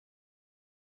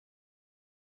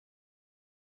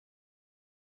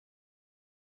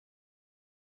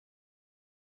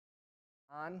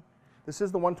On. This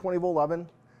is the 120 volt oven.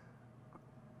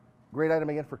 Great item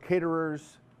again for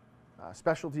caterers,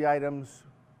 specialty items,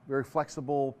 very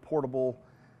flexible, portable.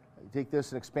 You take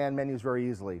this and expand menus very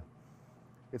easily.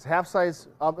 It's a half-size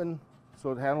oven,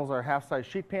 so it handles our half-size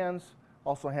sheet pans,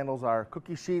 also handles our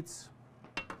cookie sheets.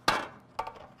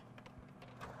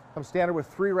 Comes standard with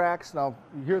 3 racks. Now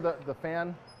you hear the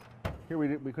fan. Here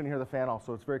we couldn't hear the fan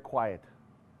also. It's very quiet.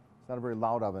 It's not a very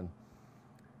loud oven.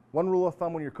 One rule of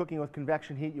thumb when you're cooking with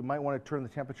convection heat, you might want to turn the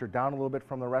temperature down a little bit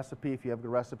from the recipe. If you have the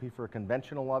recipe for a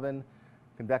conventional oven,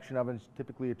 convection ovens,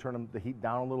 typically you turn the heat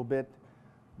down a little bit.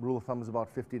 Rule of thumb is about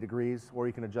 50 degrees, or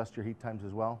you can adjust your heat times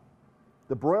as well.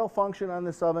 The broil function on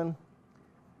this oven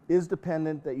is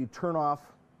dependent that you turn off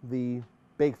the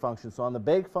bake function. So on the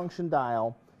bake function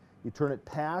dial, you turn it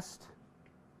past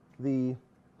the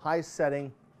high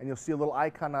setting, and you'll see a little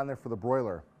icon on there for the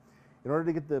broiler. In order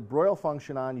to get the broil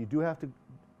function on, you do have to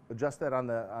adjust that on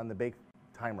the bake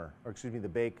timer, or excuse me, the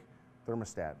bake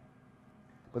thermostat.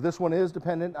 But this one is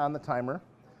dependent on the timer.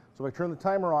 So if I turn the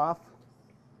timer off,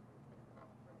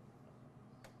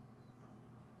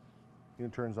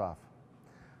 it turns off.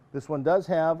 This one does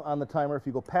have on the timer, if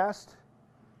you go past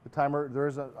the timer, there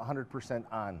is a 100%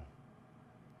 on.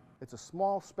 It's a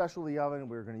small specialty oven.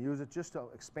 We're going to use it just to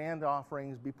expand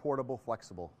offerings, be portable,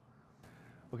 flexible.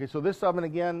 Okay, so this oven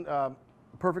again,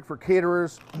 perfect for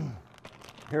caterers.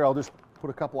 Here, I'll just put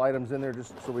a couple items in there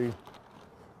just so we,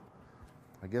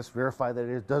 I guess, verify that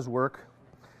it does work.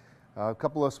 A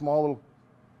couple of small little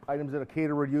items that a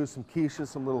caterer would use, some quiches,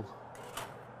 some little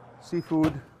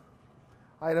seafood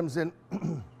items in.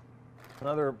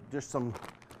 Another, just some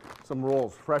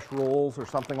rolls, fresh rolls or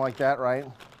something like that, right?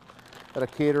 That a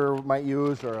caterer might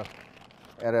use, or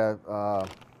at a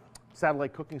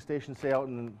satellite cooking station, say out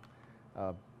in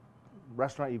a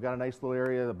restaurant, you've got a nice little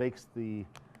area that bakes the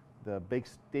bake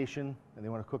station, and they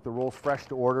want to cook the rolls fresh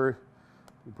to order.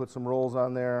 You put some rolls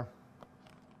on there,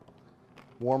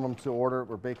 warm them to order,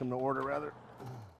 or bake them to order rather.